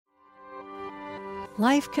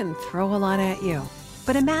Life can throw a lot at you.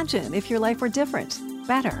 But imagine if your life were different,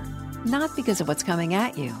 better. Not because of what's coming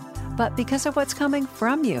at you, but because of what's coming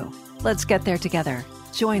from you. Let's get there together.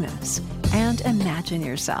 Join us and imagine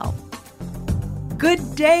yourself.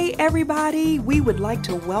 Good day, everybody. We would like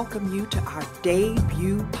to welcome you to our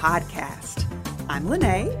debut podcast. I'm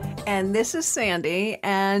Lene. And this is Sandy.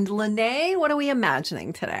 And Lene, what are we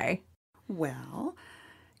imagining today? Well,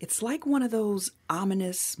 it's like one of those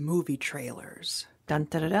ominous movie trailers. Dun,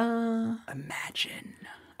 da, da, da. Imagine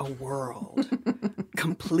a world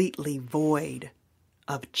completely void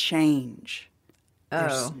of change.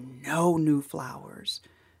 There's no new flowers,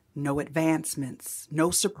 no advancements, no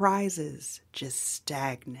surprises, just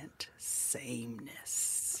stagnant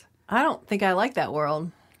sameness. I don't think I like that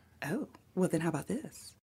world. Oh, well then how about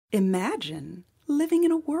this? Imagine living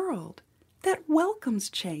in a world that welcomes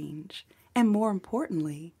change. And more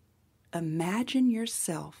importantly, imagine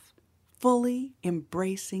yourself fully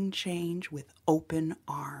embracing change with open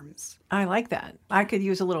arms. I like that. I could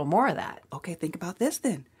use a little more of that. Okay, think about this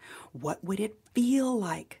then. What would it feel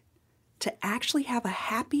like to actually have a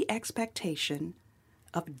happy expectation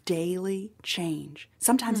of daily change,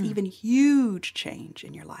 sometimes even huge change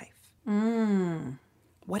in your life?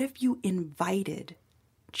 What if you invited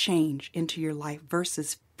change into your life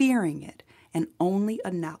versus fearing it and only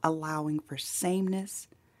allowing for sameness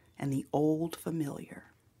and the old familiar?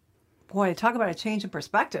 Boy, talk about a change in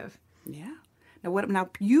perspective. Yeah. Now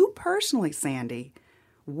you personally, Sandy,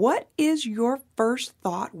 what is your first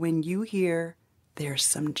thought when you hear there's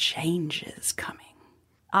some changes coming?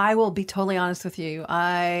 I will be totally honest with you.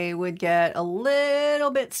 I would get a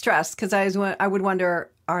little bit stressed because I would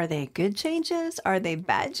wonder, are they good changes? Are they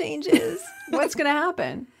bad changes? What's going to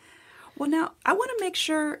happen? Well, now, I want to make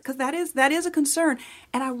sure, because that is a concern,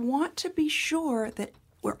 and I want to be sure that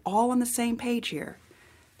we're all on the same page here.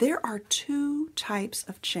 There are two types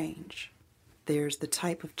of change. There's the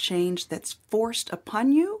type of change that's forced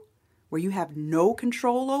upon you, where you have no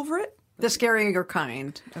control over it. The scarier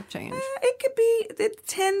kind of change. It could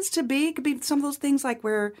be some of those things like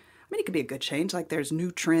it could be a good change, like there's new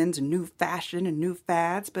trends and new fashion and new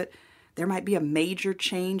fads, but there might be a major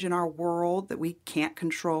change in our world that we can't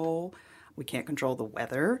control. We can't control the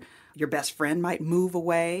weather. Your best friend might move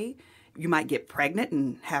away. You might get pregnant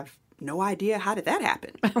and have no idea how did that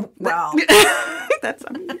happen. Wow. That's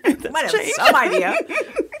might have some idea.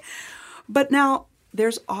 But now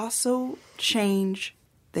there's also change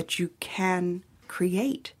that you can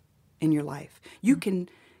create in your life. You can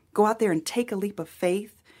go out there and take a leap of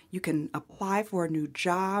faith. You can apply for a new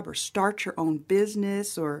job or start your own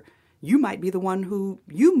business, or you might be the one who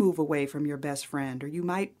you move away from your best friend, or you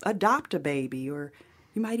might adopt a baby, or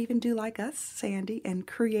you might even do like us, Sandy, and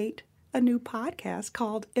create a new podcast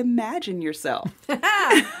called Imagine Yourself.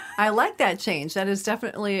 I like that change. That is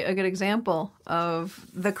definitely a good example of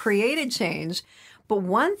the created change. But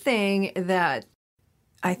one thing that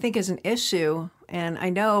I think is an issue, and I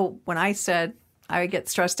know when I said I would get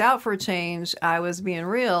stressed out for a change, I was being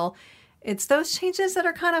real. It's those changes that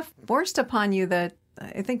are kind of forced upon you that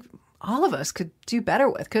I think all of us could do better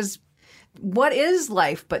with, because what is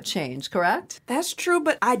life but change, correct? That's true,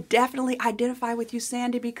 but I definitely identify with you,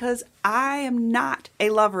 Sandy, because I am not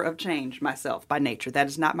a lover of change myself by nature. That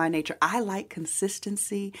is not my nature. I like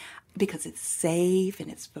consistency because it's safe and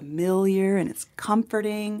it's familiar and it's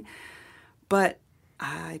comforting. But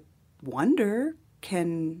I wonder,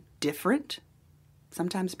 can different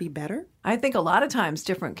sometimes be better? I think a lot of times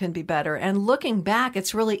different can be better. And looking back,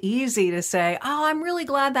 it's really easy to say, oh, I'm really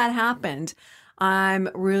glad that happened. I'm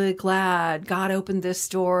really glad God opened this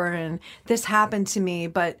door and this happened to me.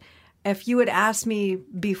 But if you had asked me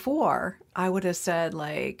before, I would have said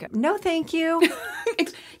no, thank you.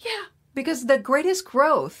 Yeah. Because the greatest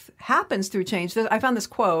growth happens through change. I found this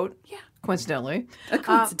quote, coincidentally.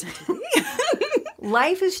 Coincidentally.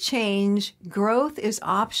 Life is change. Growth is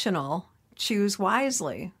optional. Choose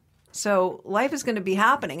wisely. So life is going to be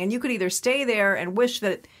happening. And you could either stay there and wish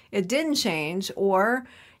that it didn't change, or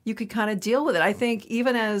you could kind of deal with it. I think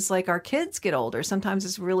even as our kids get older, sometimes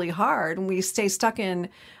it's really hard and we stay stuck in,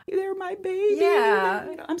 they're my baby.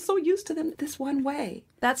 Yeah. I'm so used to them this one way.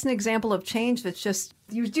 That's an example of change that's just,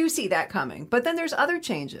 you do see that coming. But then there's other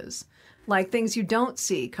changes, like things you don't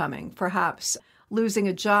see coming, perhaps losing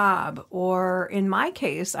a job. Or in my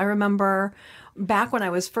case, I remember back when I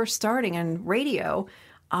was first starting in radio,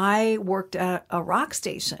 I worked at a rock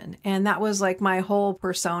station, and that was my whole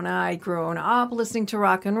persona. I'd grown up listening to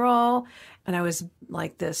rock and roll, and I was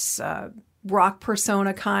this rock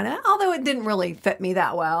persona kind of, although it didn't really fit me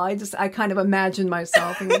that well. I kind of imagined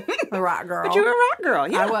myself as a rock girl. But you were a rock girl,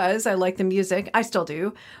 yeah. I liked the music. I still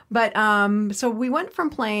do. But so we went from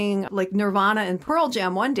playing like Nirvana and Pearl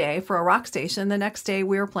Jam one day for a rock station. The next day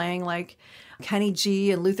we were playing like Kenny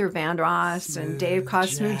G and Luther Vandross and Dave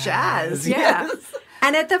Koz Smooth Jazz. Yeah. Yes.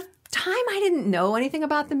 And at the time I didn't know anything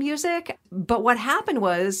about the music. But what happened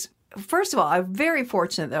was, first of all, I'm very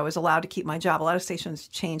fortunate that I was allowed to keep my job. A lot of stations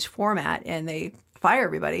change format and they fire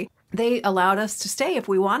everybody. They allowed us to stay if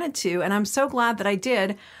we wanted to. And I'm so glad that I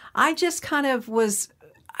did. I just kind of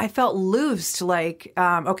I felt loosed, like,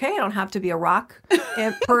 okay, I don't have to be a rock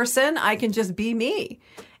person. I can just be me.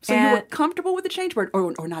 So you were comfortable with the change,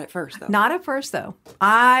 or not at first, though? Not at first, though.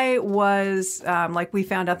 I was, like we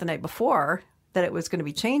found out the night before that it was going to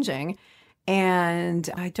be changing. And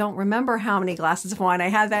I don't remember how many glasses of wine I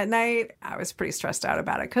had that night. I was pretty stressed out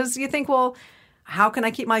about it because you think, well, how can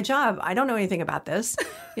I keep my job? I don't know anything about this.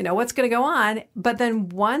 What's going to go on? But then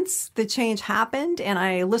once the change happened and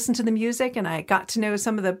I listened to the music and I got to know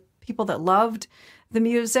some of the people that loved the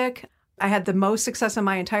music, I had the most success in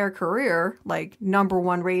my entire career, like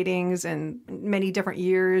 #1 ratings and many different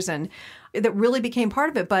years. And that really became part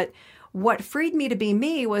of it. But what freed me to be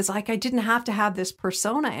me was like I didn't have to have this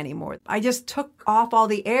persona anymore. I just took off all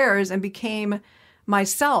the airs and became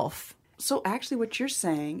myself. So actually what you're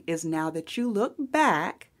saying is now that you look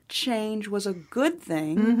back, change was a good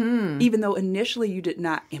thing, even though initially you did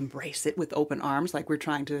not embrace it with open arms like we're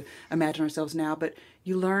trying to imagine ourselves now, but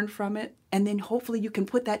you learned from it, and then hopefully you can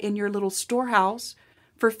put that in your little storehouse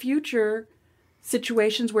for future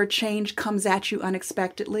situations where change comes at you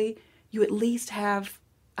unexpectedly. You at least have,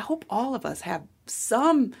 I hope all of us have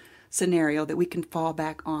some scenario that we can fall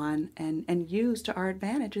back on and use to our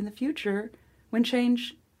advantage in the future when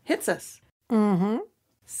change hits us. Mm-hmm.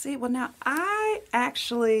 See, well, now I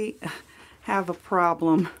actually have a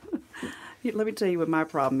problem. Let me tell you what my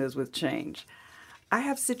problem is with change. I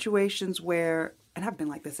have situations where, and I've been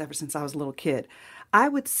like this ever since I was a little kid, I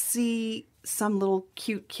would see some little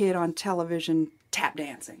cute kid on television tap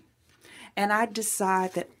dancing. And I'd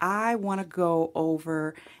decide that I want to go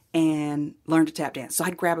over and learn to tap dance. So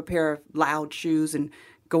I'd grab a pair of loud shoes and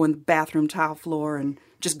go in the bathroom tile floor and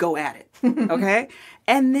just go at it, okay?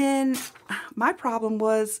 And then my problem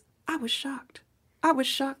was I was shocked. I was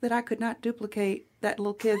shocked that I could not duplicate that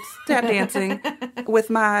little kid's tap dancing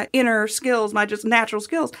with my inner skills, my just natural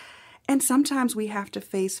skills. And sometimes we have to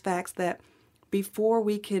face facts that before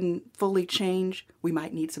we can fully change, we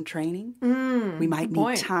might need some training. We might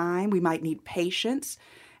need time. We might need patience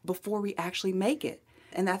before we actually make it.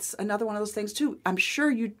 And that's another one of those things, too. I'm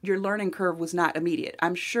sure your learning curve was not immediate.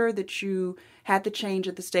 I'm sure that you had the change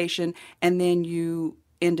at the station, and then you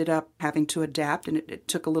ended up having to adapt, and it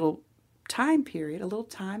took a little time period, a little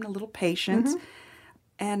time, and a little patience.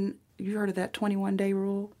 And you heard of that 21-day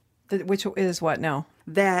rule? Which is what now?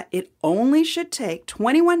 That it only should take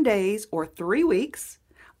 21 days or 3 weeks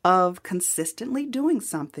of consistently doing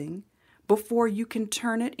something before you can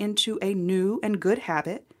turn it into a new and good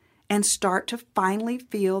habit and start to finally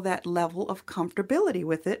feel that level of comfortability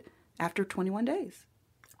with it after 21 days.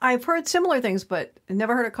 I've heard similar things, but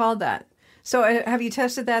never heard it called that. So have you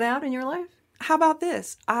tested that out in your life? How about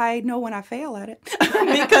this? I know when I fail at it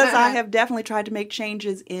because I have definitely tried to make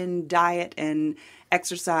changes in diet and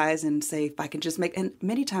exercise and say if I can just make, and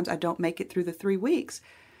many times I don't make it through the 3 weeks.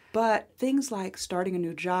 But things like starting a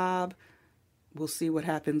new job, we'll see what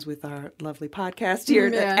happens with our lovely podcast here.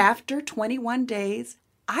 Yeah. After 21 days,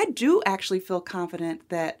 I do actually feel confident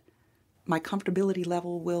that my comfortability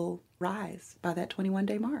level will rise by that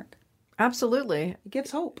 21-day mark. Absolutely. It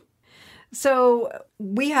gives hope. So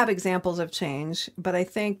we have examples of change, but I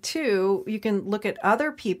think, too, you can look at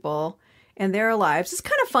other people and their lives. It's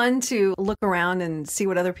kind of fun to look around and see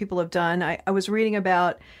what other people have done. I was reading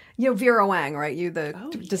about, Vera Wang, right? You, the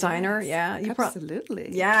designer. Yes. Yeah.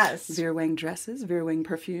 Absolutely. Yes. Vera Wang dresses, Vera Wang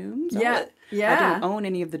perfumes. Yeah. I don't own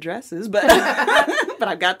any of the dresses, but but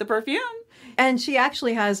I've got the perfume. And she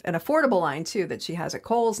actually has an affordable line, too, that she has at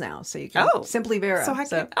Kohl's now. So you can Simply Vera. So I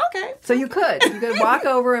can, okay. So you could walk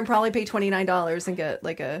over and probably pay $29 and get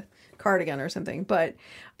like a cardigan or something. But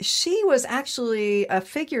she was actually a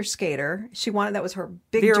figure skater. That was her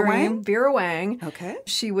big Vera dream. Wang? Vera Wang. Okay.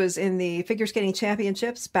 She was in the figure skating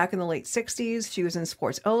championships back in the late 60s. She was in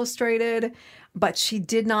Sports Illustrated, but she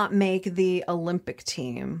did not make the Olympic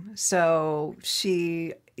team. So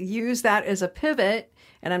she used that as a pivot.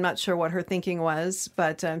 And I'm not sure what her thinking was,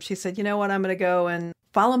 but she said, you know what, I'm going to go and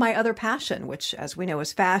follow my other passion, which, as we know,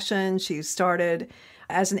 is fashion. She started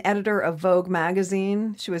as an editor of Vogue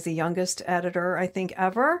magazine. She was the youngest editor, I think,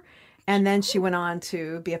 ever. And then she went on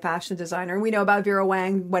to be a fashion designer. And we know about Vera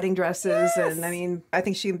Wang wedding dresses. Yes. And I mean, I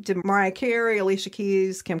think she did Mariah Carey, Alicia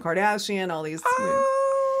Keys, Kim Kardashian, all these.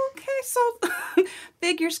 Okay, so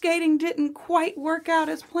figure skating didn't quite work out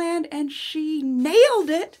as planned, and she nailed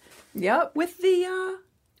it. Yep. With the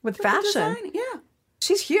fashion. design. Yeah.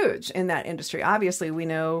 She's huge in that industry. Obviously, we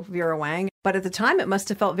know Vera Wang. But at the time, it must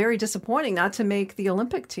have felt very disappointing not to make the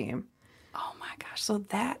Olympic team. Oh my gosh. So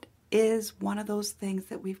that is one of those things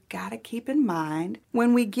that we've got to keep in mind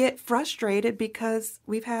when we get frustrated because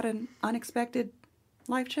we've had an unexpected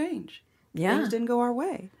life change. Yeah. Things didn't go our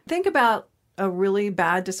way. Think about a really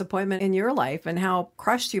bad disappointment in your life and how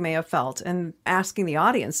crushed you may have felt, and asking the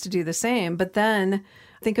audience to do the same. But then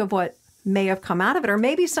think of what may have come out of it. Or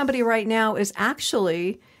maybe somebody right now is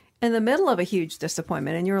actually in the middle of a huge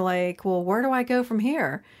disappointment and you're like, well, where do I go from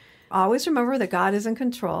here? Always remember that God is in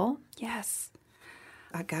control. Yes.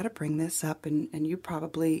 I got to bring this up, and you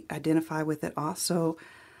probably identify with it also.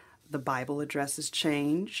 The Bible addresses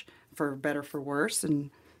change, for better, for worse.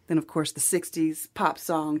 And then, of course, the 60s pop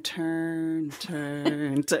song, Turn,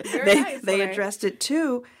 Turn, Turn. They addressed it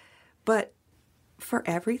too. But for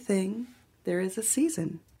everything, there is a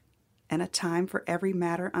season and a time for every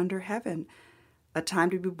matter under heaven. A time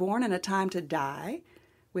to be born and a time to die,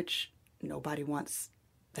 which nobody wants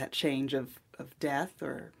that change of death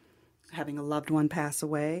or having a loved one pass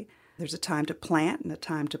away. There's a time to plant and a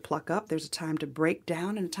time to pluck up. There's a time to break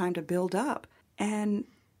down and a time to build up. And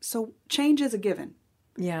so change is a given.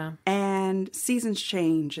 Yeah. And seasons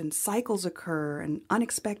change and cycles occur and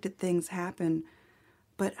unexpected things happen.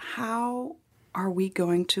 But how are we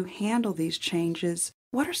going to handle these changes?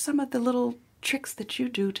 What are some of the little tricks that you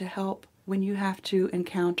do to help when you have to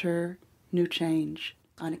encounter new change?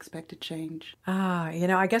 Unexpected change?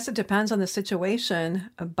 I guess it depends on the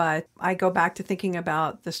situation, but I go back to thinking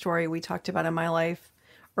about the story we talked about in my life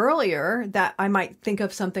earlier, that I might think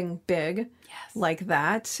of something big like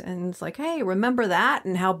that. And it's like, hey, remember that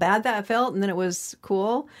and how bad that felt? And then it was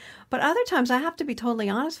cool. But other times I have to be totally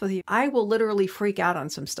honest with you. I will literally freak out on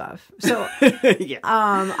some stuff. So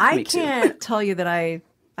I can't tell you that I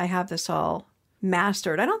have this all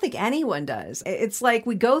mastered. I don't think anyone does. It's like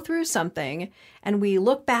we go through something and we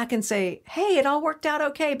look back and say, hey, it all worked out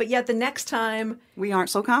okay. But yet the next time we aren't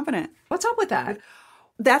so confident. What's up with that?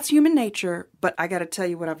 That's human nature. But I got to tell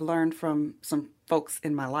you what I've learned from some folks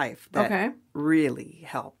in my life that really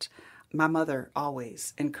helped. My mother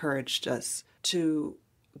always encouraged us to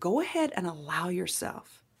go ahead and allow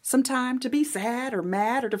yourself some time to be sad or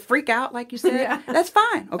mad or to freak out, like you said. Yeah. That's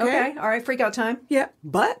fine. Okay. All right. Freak out time. Yeah.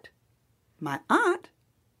 But my aunt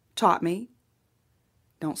taught me,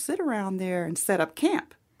 don't sit around there and set up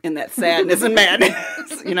camp in that sadness and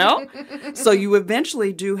madness, So you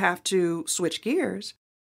eventually do have to switch gears.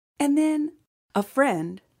 And then a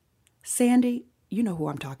friend, Sandy, you know who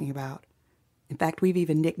I'm talking about. In fact, we've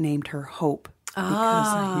even nicknamed her Hope.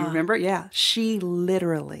 Because, you remember? Yeah. She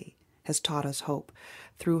literally has taught us hope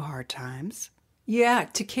through hard times. Yeah.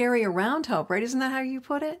 To carry around hope, right? Isn't that how you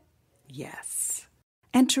put it? Yes.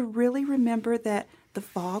 And to really remember that the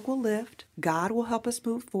fog will lift, God will help us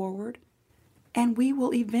move forward, and we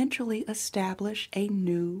will eventually establish a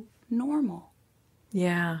new normal.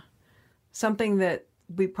 Yeah. Something that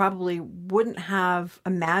we probably wouldn't have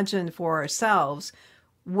imagined for ourselves,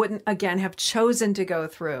 wouldn't, again, have chosen to go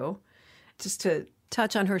through. Just to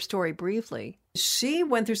touch on her story briefly, she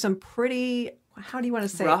went through some pretty, how do you want to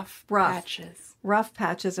say? Rough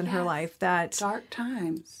patches in her life. That dark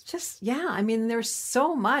times. I mean, there's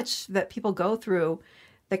so much that people go through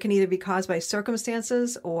that can either be caused by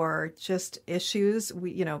circumstances or just issues.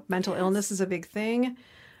 Mental illness is a big thing.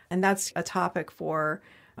 And that's a topic for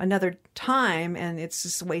another time. And it's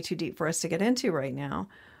just way too deep for us to get into right now.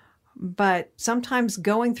 But sometimes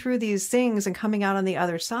going through these things and coming out on the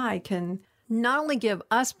other side can not only give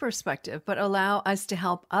us perspective, but allow us to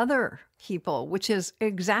help other people, which is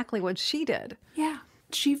exactly what she did. Yeah.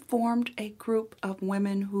 She formed a group of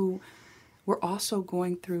women who were also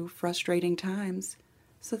going through frustrating times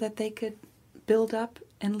so that they could build up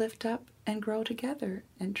and lift up and grow together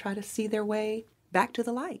and try to see their way back to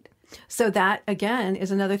the light. So that, again,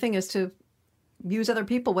 is another thing, is to use other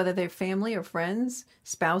people, whether they're family or friends,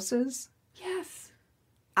 spouses. Yes.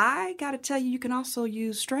 I got to tell you, you can also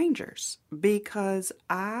use strangers, because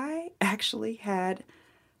I actually had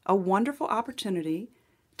a wonderful opportunity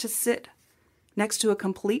to sit next to a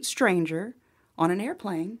complete stranger on an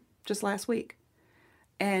airplane just last week.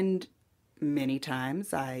 And many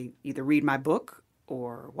times I either read my book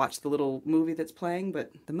or watch the little movie that's playing,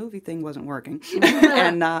 but the movie thing wasn't working.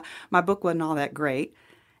 And my book wasn't all that great.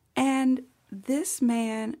 And this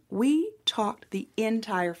man, we talked the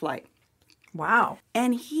entire flight. Wow.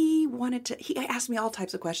 And he asked me all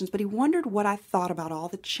types of questions, but he wondered what I thought about all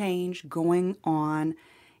the change going on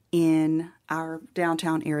in our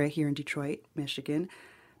downtown area here in Detroit, Michigan,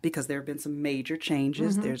 because there have been some major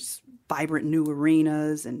changes. There's vibrant new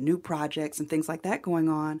arenas and new projects and things like that going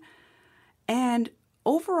on. And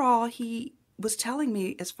overall, he was telling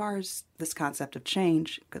me, as far as this concept of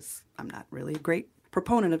change, because I'm not really a great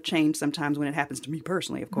proponent of change sometimes when it happens to me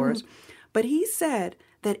personally, of course, but he said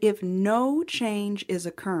that if no change is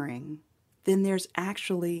occurring, then there's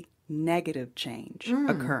actually negative change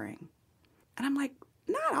occurring. And I'm like,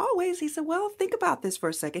 not always. He said, well, think about this for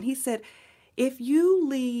a second. He said, if you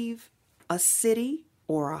leave a city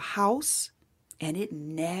or a house and it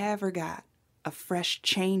never got a fresh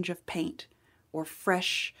change of paint or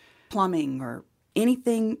fresh plumbing or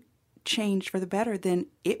anything changed for the better, then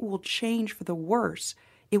it will change for the worse.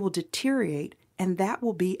 It will deteriorate, and that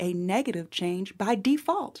will be a negative change by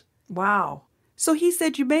default. Wow. So he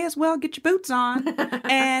said you may as well get your boots on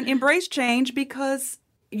and embrace change, because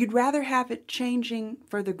you'd rather have it changing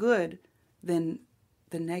for the good than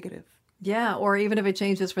the negative. Yeah, or even if it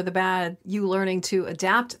changes for the bad, you learning to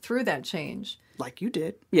adapt through that change. Like you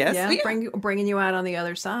did. Yes. Yeah, bringing you out on the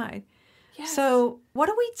other side. Yes. So what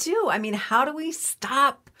do we do? I mean, how do we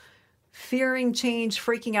stop fearing change,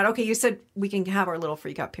 freaking out? Okay, you said we can have our little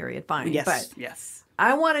freak out period. Fine. Yes. But Yes.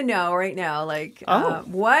 I want to know right now, like,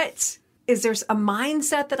 what is there a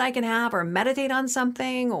mindset that I can have, or meditate on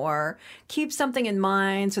something, or keep something in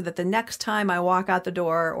mind so that the next time I walk out the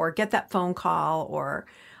door or get that phone call or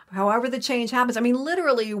however the change happens. I mean,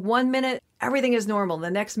 literally 1 minute, everything is normal. The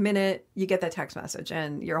next minute you get that text message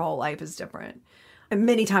and your whole life is different. And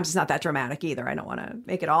many times it's not that dramatic either. I don't want to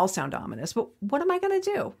make it all sound ominous, but what am I going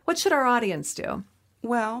to do? What should our audience do?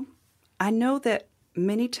 Well, I know that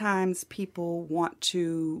many times people want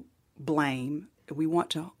to blame. We want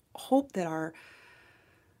to hope that our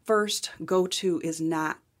first go-to is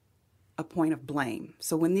not a point of blame.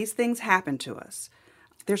 So when these things happen to us,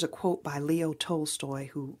 there's a quote by Leo Tolstoy,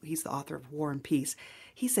 he's the author of War and Peace.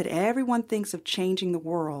 He said, everyone thinks of changing the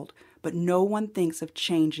world, but no one thinks of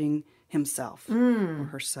changing himself or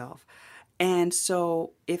herself. And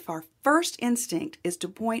so if our first instinct is to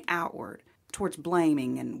point outward towards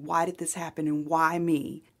blaming and why did this happen and why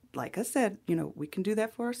me, like I said, we can do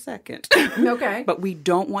that for a second. Okay. But we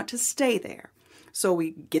don't want to stay there. So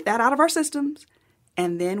we get that out of our systems.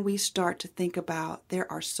 And then we start to think about, there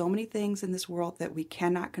are so many things in this world that we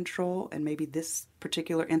cannot control, and maybe this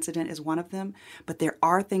particular incident is one of them, but there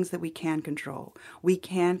are things that we can control. We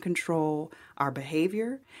can control our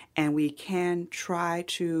behavior, and we can try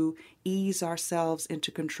to ease ourselves into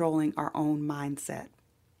controlling our own mindset.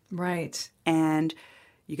 Right. And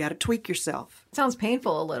you got to tweak yourself. Sounds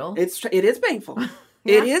painful a little. It is painful.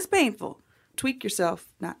 Yeah. It is painful. Tweak yourself,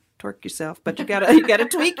 not twerk yourself, but you gotta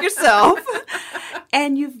tweak yourself.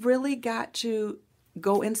 And you've really got to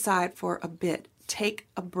go inside for a bit, take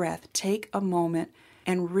a breath, take a moment,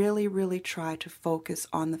 and really, really try to focus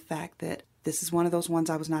on the fact that this is one of those ones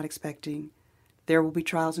I was not expecting. There will be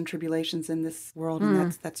trials and tribulations in this world,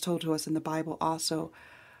 and that's told to us in the Bible also.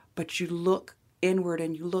 But you look inward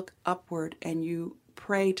and you look upward and you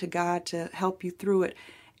pray to God to help you through it,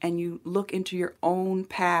 and you look into your own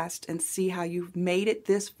past and see how you've made it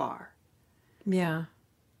this far. Yeah.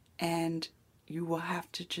 And you will have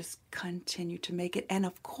to just continue to make it. And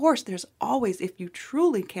of course, there's always, if you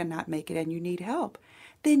truly cannot make it and you need help,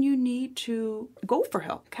 then you need to go for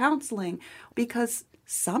help, counseling, because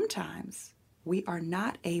sometimes we are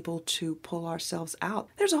not able to pull ourselves out.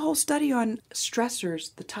 There's a whole study on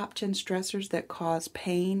stressors, the top 10 stressors that cause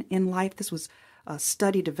pain in life. This was a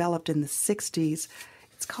study developed in the 60s.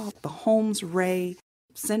 It's called the Holmes-Ray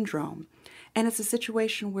syndrome. And it's a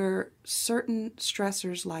situation where certain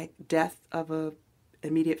stressors like death of an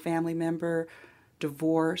immediate family member,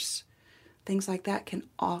 divorce, things like that can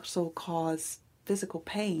also cause physical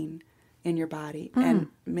pain in your body. And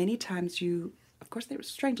many times of course, they were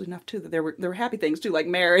strangely enough too, that there were happy things too, like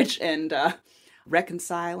marriage and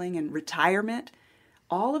reconciling and retirement.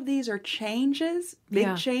 All of these are changes,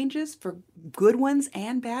 big changes for good ones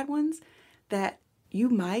and bad ones that you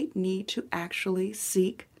might need to actually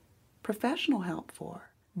seek professional help for.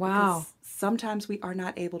 Wow. Because sometimes we are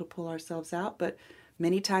not able to pull ourselves out, but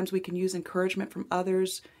many times we can use encouragement from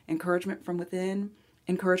others, encouragement from within,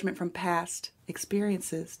 encouragement from past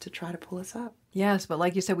experiences to try to pull us up. Yes, but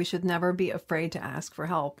like you said, we should never be afraid to ask for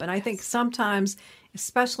help. And I think sometimes,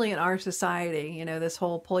 especially in our society, this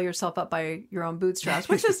whole pull yourself up by your own bootstraps,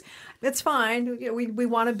 which is, it's fine. We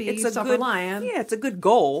want to be self-reliant. It's a good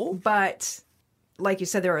goal. But like you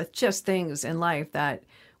said, there are just things in life that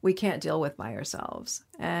we can't deal with by ourselves.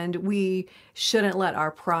 And we shouldn't let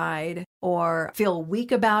our pride or feel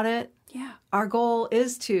weak about it. Yeah. Our goal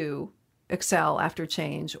is to excel after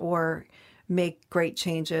change or make great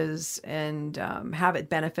changes and have it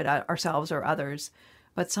benefit ourselves or others.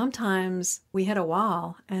 But sometimes we hit a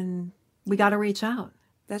wall and we got to reach out.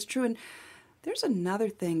 That's true. And there's another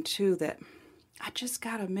thing, too, that I just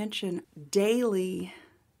got to mention: daily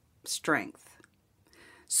strength.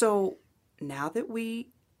 So now that we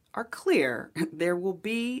are clear, there will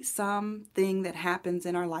be something that happens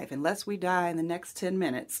in our life, unless we die in the next 10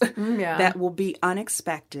 minutes, that will be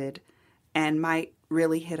unexpected and might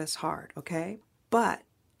really hit us hard, okay? But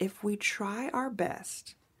if we try our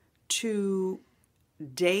best to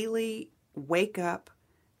daily wake up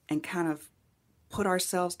and kind of put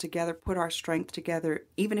ourselves together, put our strength together,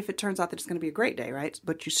 even if it turns out that it's going to be a great day, right?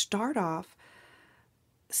 But you start off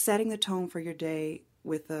setting the tone for your day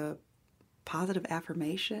with a positive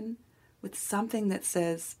affirmation, with something that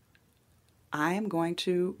says, I am going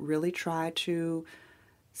to really try to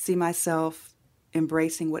see myself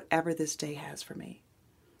embracing whatever this day has for me.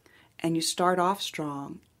 And you start off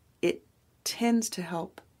strong, it tends to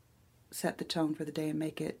help set the tone for the day and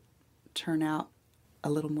make it turn out a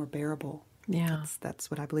little more bearable. Yeah. That's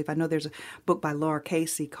what I believe. I know there's a book by Laura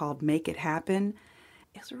Casey called Make It Happen.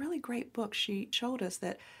 It's a really great book. She showed us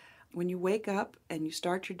that when you wake up and you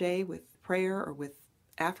start your day with prayer or with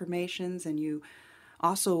affirmations, and you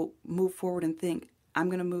also move forward and think, I'm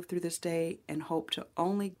going to move through this day and hope to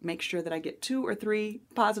only make sure that I get 2 or 3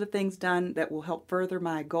 positive things done that will help further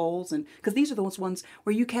my goals. And because these are those ones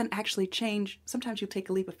where you can actually change. Sometimes you take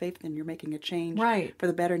a leap of faith and you're making a change for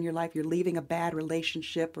the better in your life. You're leaving a bad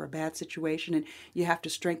relationship or a bad situation, and you have to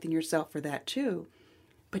strengthen yourself for that too.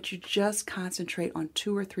 But you just concentrate on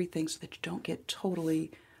 2 or 3 things so that you don't get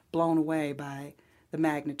totally blown away by the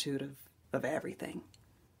magnitude of everything.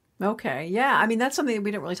 Okay. Yeah. I mean, that's something that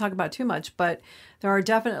we didn't really talk about too much, but there are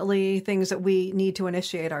definitely things that we need to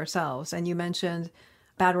initiate ourselves. And you mentioned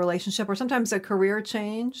bad relationship or sometimes a career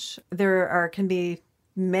change. Can be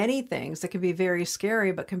many things that can be very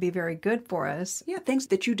scary, but can be very good for us. Yeah. Things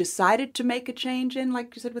that you decided to make a change in,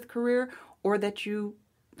 like you said, with career, or that you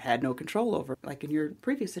had no control over, like in your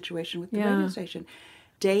previous situation with the radio station.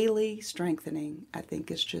 Daily strengthening, I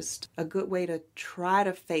think, is just a good way to try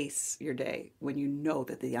to face your day when you know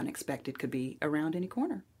that the unexpected could be around any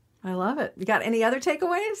corner. I love it. You got any other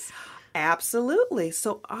takeaways? Absolutely.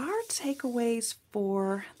 So our takeaways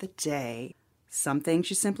for the day: some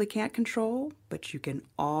things you simply can't control, but you can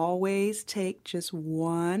always take just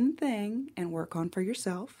one thing and work on for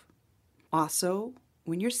yourself. Also,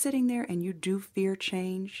 when you're sitting there and you do fear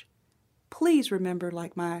change, please remember,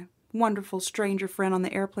 like my wonderful stranger friend on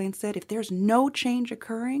the airplane said, if there's no change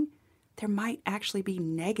occurring, there might actually be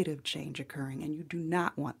negative change occurring, and you do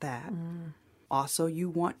not want that. Also, you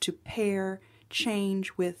want to pair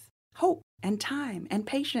change with hope and time and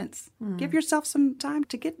patience. Give yourself some time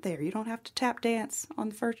to get there. You don't have to tap dance on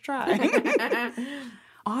the first try.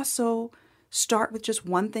 Also, start with just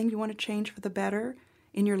one thing you want to change for the better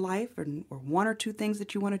in your life, or 1 or 2 things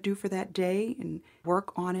that you want to do for that day, and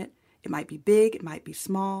work on it. It might be big, it might be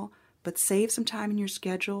small, but save some time in your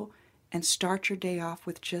schedule and start your day off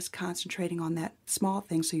with just concentrating on that small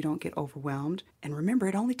thing so you don't get overwhelmed. And remember,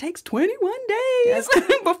 it only takes 21 days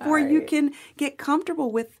before you can get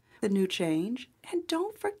comfortable with the new change. And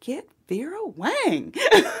don't forget Vera Wang.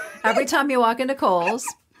 Every time you walk into Kohl's,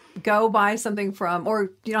 go buy something from,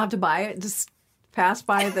 or you don't have to buy it, just pass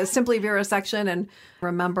by the Simply Vera section and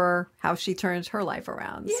remember how she turned her life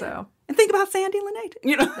around. Yeah. So. And think about Sandy Lene.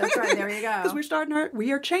 That's right. There you go. Because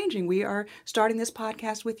we are changing. We are starting this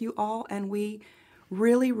podcast with you all, and we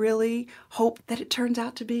really, really hope that it turns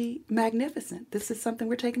out to be magnificent. This is something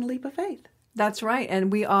we're taking a leap of faith. That's right.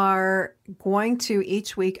 And we are going to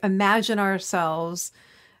each week imagine ourselves.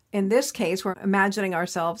 In this case, we're imagining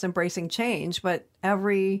ourselves embracing change, but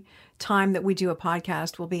every time that we do a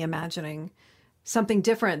podcast, we'll be imagining something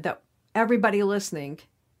different that everybody listening,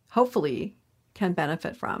 hopefully, can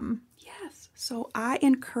benefit from. Yes. So I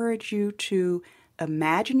encourage you to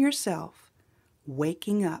imagine yourself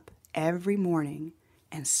waking up every morning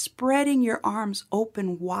and spreading your arms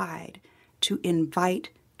open wide to invite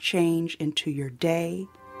change into your day,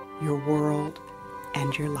 your world,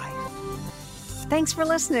 and your life. Thanks for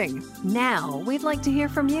listening. Now, we'd like to hear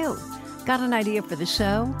from you. Got an idea for the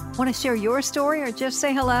show? Want to share your story or just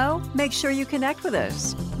say hello? Make sure you connect with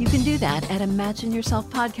us. You can do that at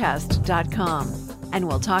imagineyourselfpodcast.com. And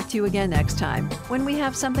we'll talk to you again next time when we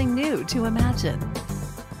have something new to imagine.